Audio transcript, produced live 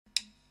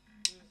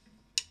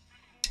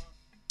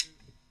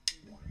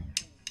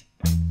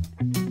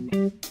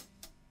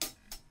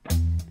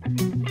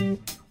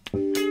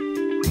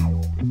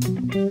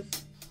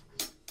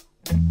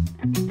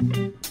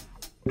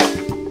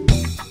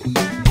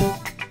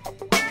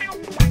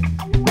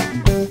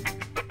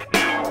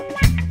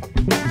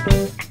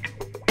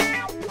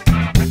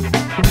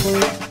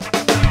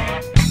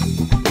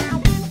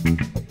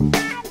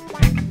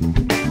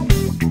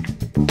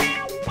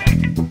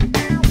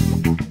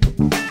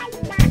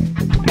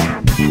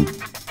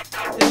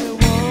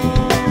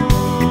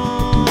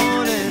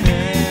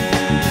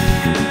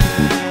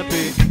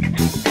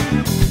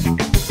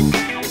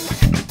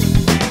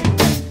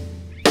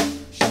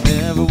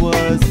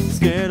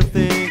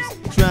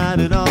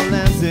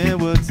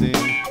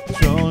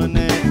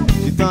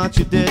thought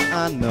you did,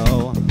 I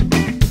know.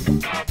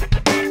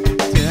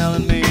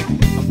 Telling me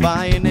I'm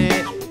buying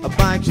it, a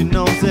bike she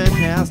knows it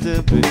has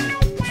to be.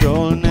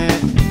 Controlling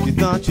it, you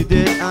thought you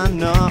did, I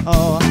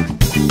know.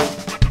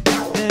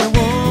 It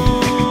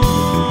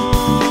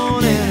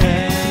won't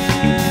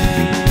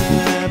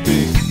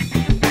happy.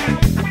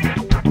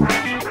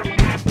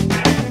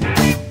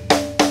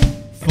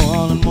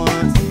 Falling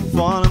once,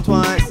 falling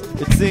twice,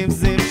 it seems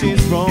as if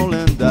she's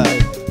rolling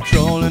dice.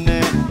 Controlling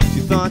it, she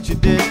thought you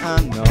did,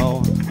 I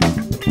know.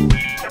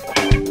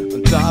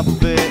 On top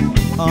of it,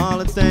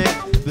 all at stake,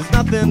 there's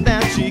nothing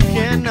that she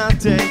cannot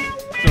take.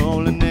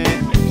 Controlling it,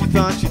 she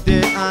thought she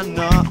did, I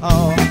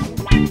know.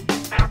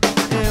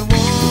 It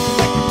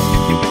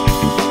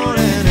won't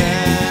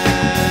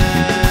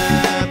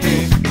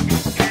happy.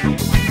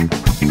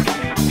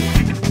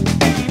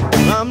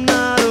 I'm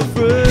not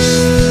afraid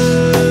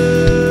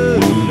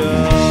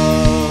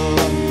of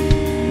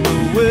the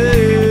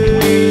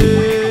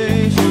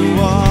way she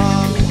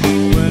walks.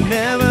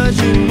 Whenever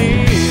she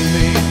needs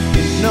me,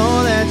 you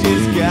know that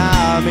she's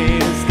got me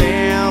to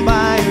stand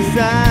by your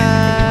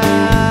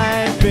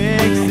side,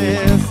 big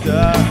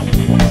sister.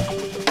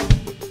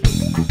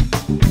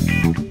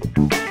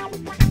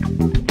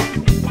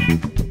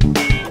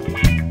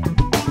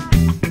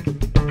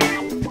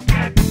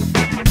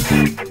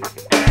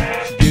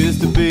 She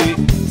used to be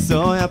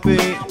so happy,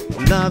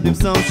 loved him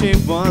so she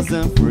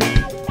wasn't free.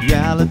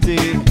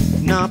 Reality,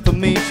 not for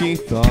me, she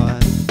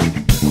thought.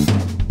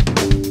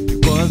 He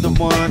was the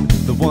one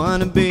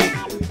to be,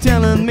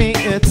 telling me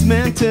it's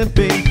meant to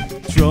be.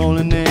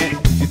 Controlling it,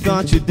 she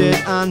thought you did,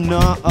 I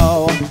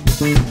know.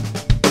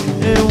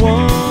 It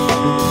won't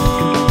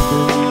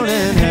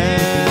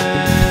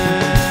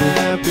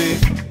happy.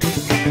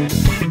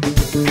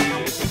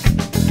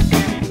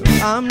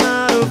 I'm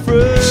not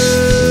afraid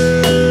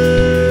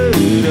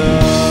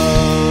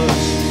of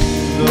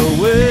the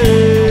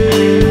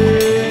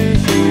way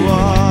she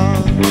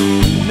walks.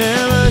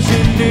 Whenever she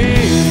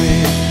needs me,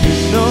 you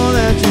know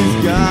that she's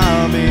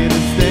got me to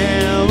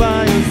stand by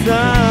your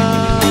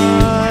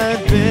side,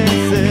 big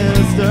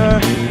sister.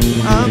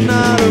 I'm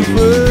not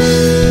afraid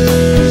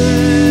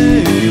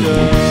of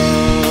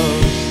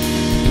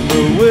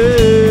the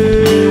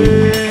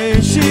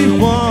way she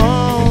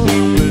walks.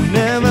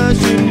 Whenever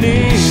she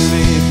needs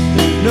me,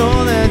 you know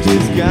that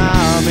she's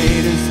got me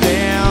to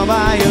stand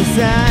by your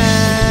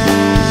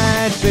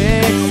side,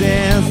 big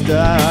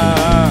sister.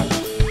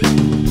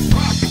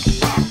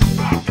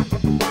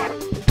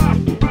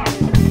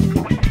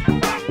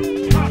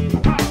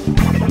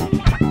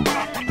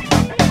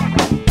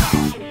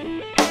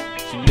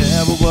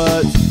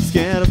 Was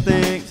scared of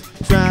things,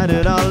 tried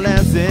it all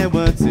as it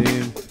would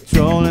seem.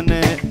 Controlling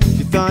it,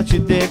 she thought you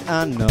did,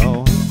 I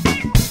know.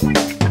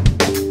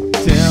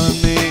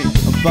 Telling me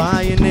I'm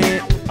buying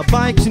it, a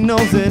bike she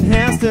knows it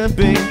has to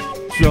be.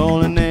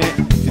 Controlling it,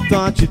 she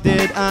thought you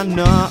did, I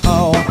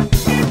know.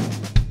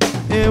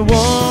 It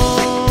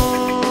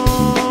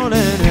won't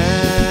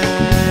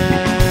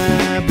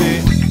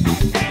happy.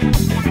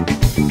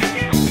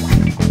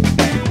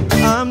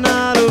 I'm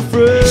not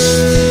afraid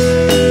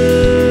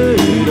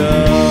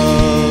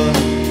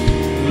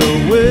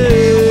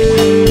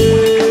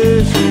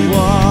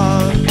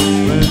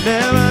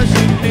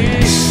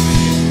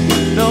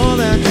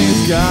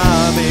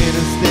got me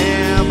to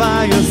stand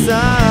by your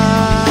side.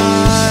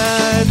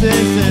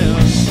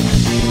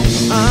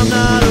 I'm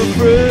not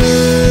afraid.